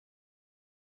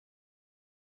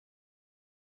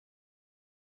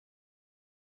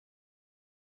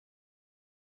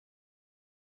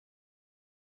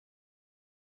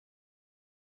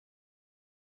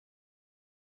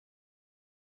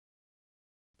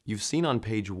You've seen on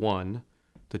page 1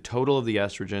 the total of the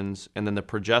estrogens and then the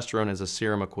progesterone as a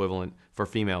serum equivalent for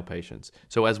female patients.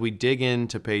 So as we dig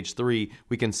into page 3,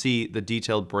 we can see the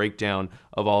detailed breakdown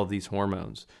of all of these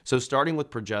hormones. So starting with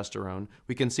progesterone,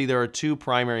 we can see there are two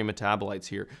primary metabolites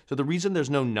here. So the reason there's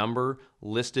no number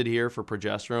listed here for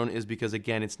progesterone is because,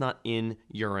 again, it's not in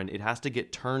urine. It has to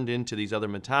get turned into these other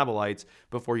metabolites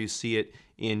before you see it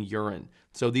in urine.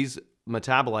 So these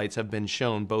metabolites have been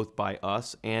shown both by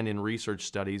us and in research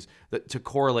studies that to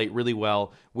correlate really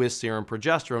well with serum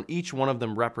progesterone. Each one of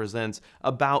them represents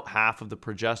about half of the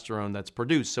progesterone that's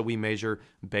produced. So we measure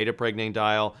beta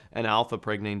pregnenolone and alpha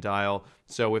pregnenolone.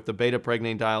 So if the beta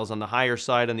pregnenolone is on the higher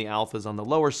side and the alpha is on the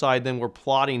lower side, then we're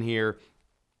plotting here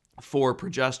for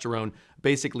progesterone,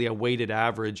 basically a weighted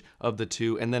average of the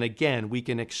two. And then again, we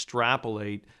can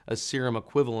extrapolate a serum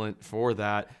equivalent for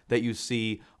that you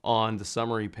see on the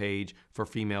summary page for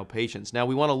female patients. Now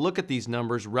we want to look at these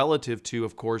numbers relative to,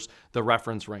 of course, the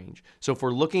reference range. So if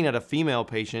we're looking at a female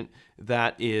patient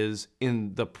that is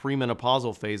in the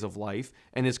premenopausal phase of life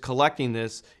and is collecting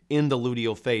this in the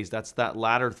luteal phase, that's that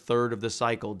latter third of the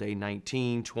cycle, day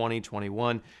 19, 20,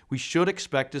 21, we should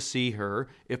expect to see her,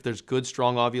 if there's good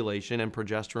strong ovulation and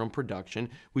progesterone production,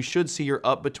 we should see her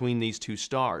up between these two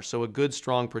stars. So a good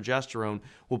strong progesterone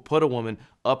will put a woman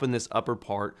up in this upper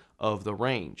part of the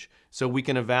range. So we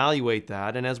can evaluate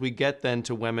that, and as we get then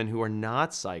to women who are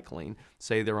not cycling,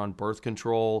 say they're on birth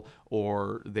control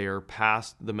or they're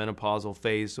past the menopausal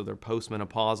phase, so they're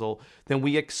postmenopausal, then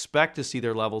we expect to see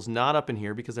their levels not up in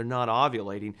here because they're not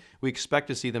ovulating. We expect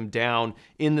to see them down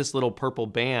in this little purple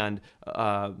band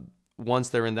once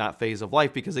they're in that phase of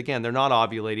life, because again, they're not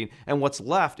ovulating, and what's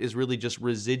left is really just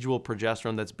residual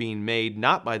progesterone that's being made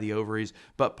not by the ovaries,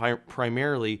 but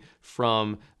primarily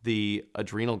from the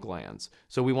adrenal glands.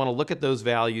 So we want to look at those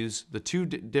values, the two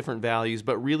different values,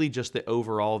 but really just the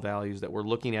overall values that we're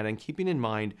looking at, and keeping in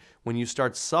mind when you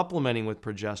start supplementing with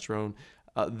progesterone,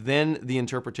 then the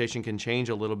interpretation can change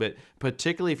a little bit,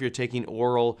 particularly if you're taking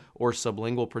oral or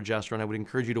sublingual progesterone. I would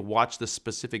encourage you to watch the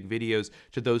specific videos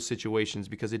to those situations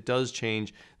because it does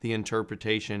change the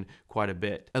interpretation quite a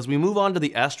bit. As we move on to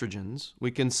the estrogens,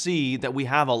 we can see that we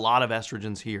have a lot of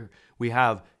estrogens here. We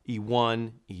have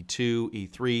E1, E2,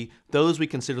 E3. Those we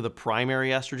consider the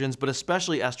primary estrogens, but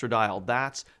especially estradiol.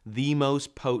 That's the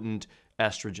most potent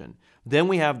estrogen. Then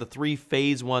we have the three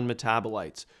phase 1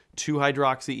 metabolites,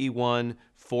 2-hydroxy-E1,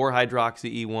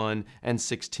 4-hydroxy-E1, and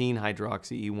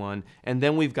 16-hydroxy-E1. And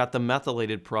then we've got the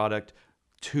methylated product,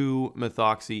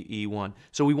 2-methoxy-E1.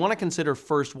 So we want to consider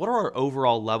first, what are our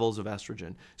overall levels of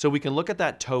estrogen? So we can look at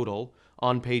that total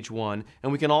on page 1,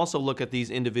 and we can also look at these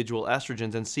individual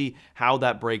estrogens and see how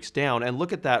that breaks down and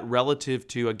look at that relative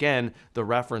to, again, the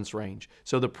reference range.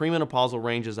 So the premenopausal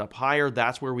range is up higher.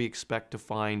 That's where we expect to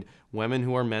find women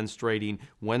who are menstruating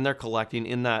when they're collecting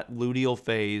in that luteal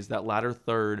phase, that latter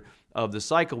third of the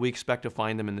cycle. We expect to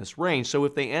find them in this range. So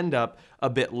if they end up a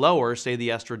bit lower, say the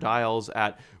estradiols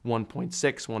at 1.6,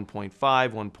 1.5,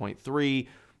 1.3,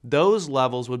 those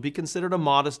levels would be considered a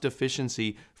modest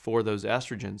deficiency for those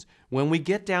estrogens. When we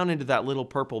get down into that little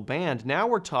purple band, now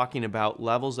we're talking about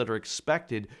levels that are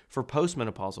expected for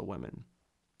postmenopausal women.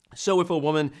 So if a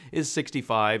woman is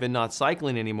 65 and not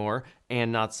cycling anymore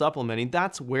and not supplementing,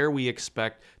 that's where we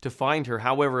expect to find her.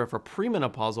 However, if a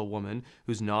premenopausal woman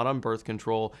who's not on birth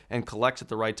control and collects at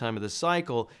the right time of the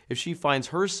cycle, if she finds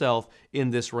herself in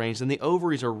this range, then the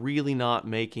ovaries are really not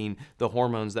making the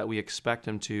hormones that we expect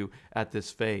them to at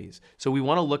this phase. So we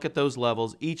want to look at those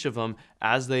levels, each of them,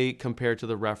 as they compare to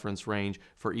the reference range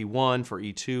for E1, for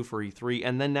E2, for E3,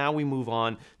 and then now we move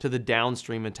on to the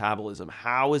downstream metabolism.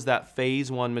 How is that phase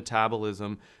 1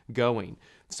 metabolism going?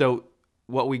 So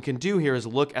what we can do here is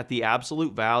look at the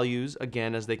absolute values,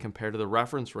 again, as they compare to the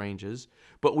reference ranges,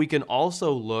 but we can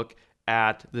also look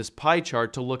at this pie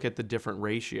chart to look at the different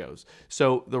ratios.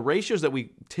 So the ratios that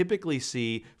we typically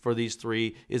see for these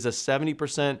three is a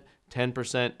 70%,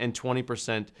 10%, and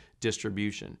 20%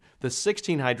 distribution. The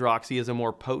 16-hydroxy is a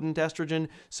more potent estrogen,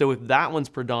 so if that one's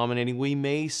predominating, we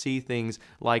may see things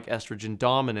like estrogen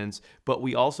dominance, but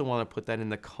we also want to put that in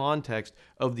the context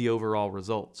of the overall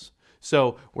results.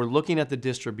 So we're looking at the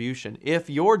distribution. If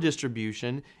your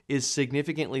distribution is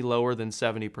significantly lower than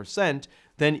 70%,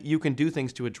 then you can do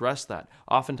things to address that.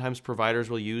 Oftentimes providers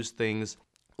will use things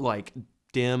like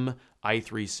DIM,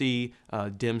 I3C.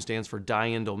 DIM stands for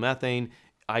diindolylmethane.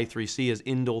 I3C as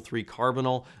indole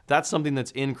 3-carbinol. That's something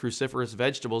that's in cruciferous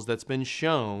vegetables that's been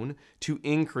shown to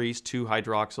increase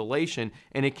 2-hydroxylation,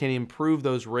 and it can improve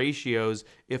those ratios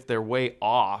if they're way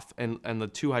off and the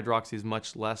 2-hydroxy is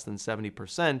much less than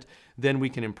 70%, then we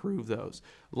can improve those.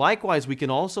 Likewise, we can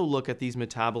also look at these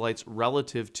metabolites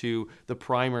relative to the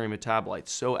primary metabolites.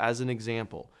 So as an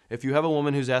example, if you have a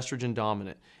woman who's estrogen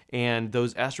dominant and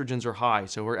those estrogens are high,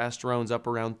 so her estrogen's up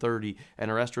around 30 and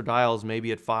her estradiol's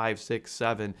maybe at 5, 6,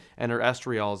 7, and her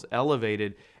estriol's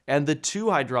elevated, and the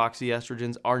 2-hydroxy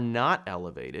estrogens are not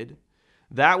elevated,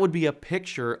 that would be a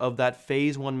picture of that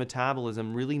phase 1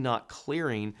 metabolism really not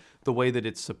clearing the way that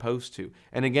it's supposed to.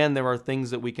 And again, there are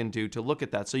things that we can do to look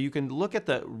at that. So you can look at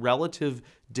the relative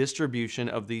distribution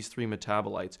of these 3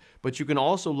 metabolites, but you can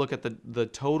also look at the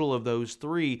total of those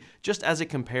 3 just as it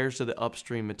compares to the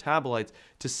upstream metabolites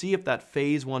to see if that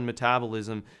phase 1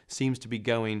 metabolism seems to be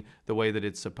going the way that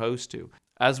it's supposed to.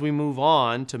 As we move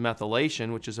on to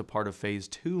methylation, which is a part of phase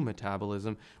 2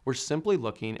 metabolism, we're simply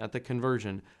looking at the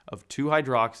conversion of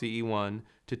 2-hydroxy-E1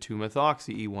 to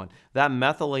 2-methoxy-E1. That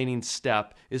methylating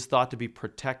step is thought to be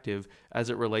protective as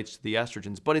it relates to the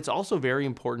estrogens, but it's also very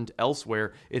important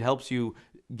elsewhere. It helps you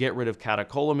get rid of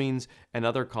catecholamines and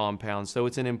other compounds, so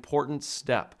it's an important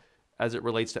step as it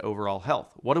relates to overall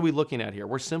health. What are we looking at here?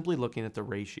 We're simply looking at the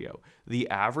ratio. The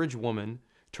average woman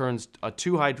turns a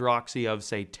 2-hydroxy of,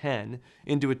 say, 10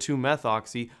 into a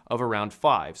 2-methoxy of around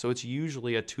 5. So it's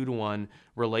usually a 2-to-1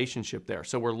 relationship there.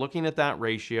 So we're looking at that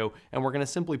ratio, and we're going to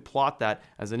simply plot that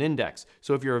as an index.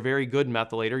 So if you're a very good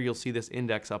methylator, you'll see this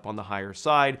index up on the higher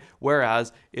side,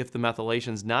 whereas if the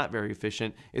methylation's not very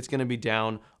efficient, it's going to be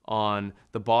down on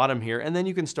the bottom here, and then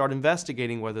you can start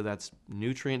investigating whether that's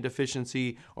nutrient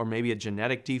deficiency or maybe a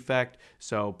genetic defect.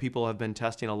 So people have been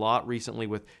testing a lot recently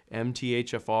with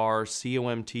MTHFR,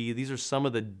 COMT. These are some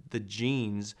of the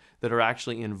genes that are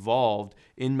actually involved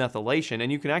in methylation,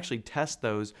 and you can actually test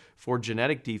those for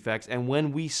genetic defects. And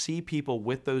when we see people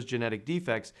with those genetic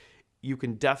defects, you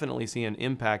can definitely see an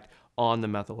impact on the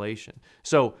methylation.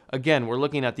 So again, we're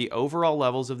looking at the overall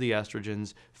levels of the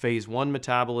estrogens, phase 1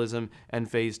 metabolism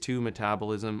and phase 2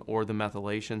 metabolism, or the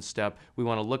methylation step. We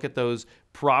want to look at those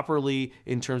properly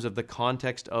in terms of the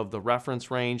context of the reference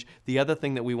range. The other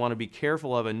thing that we want to be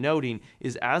careful of and noting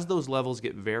is as those levels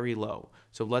get very low,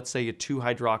 so let's say a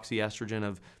 2-hydroxy estrogen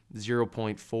of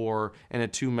 0.4 and a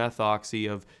 2-methoxy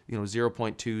of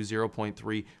 0.2,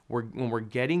 0.3, when we're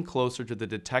getting closer to the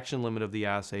detection limit of the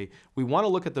assay, we want to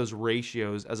look at those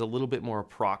ratios as a little bit more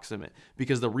approximate,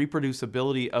 because the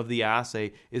reproducibility of the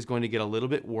assay is going to get a little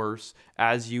bit worse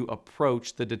as you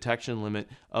approach the detection limit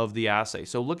of the assay.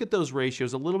 So look at those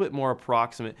ratios a little bit more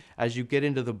approximate as you get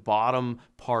into the bottom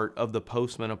part of the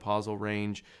postmenopausal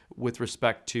range with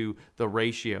respect to the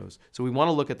ratios. So we want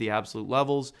to look at the absolute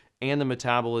levels and the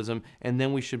metabolism, and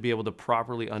then we should be able to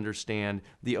properly understand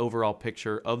the overall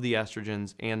picture of the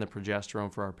estrogens and the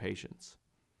progesterone for our patients.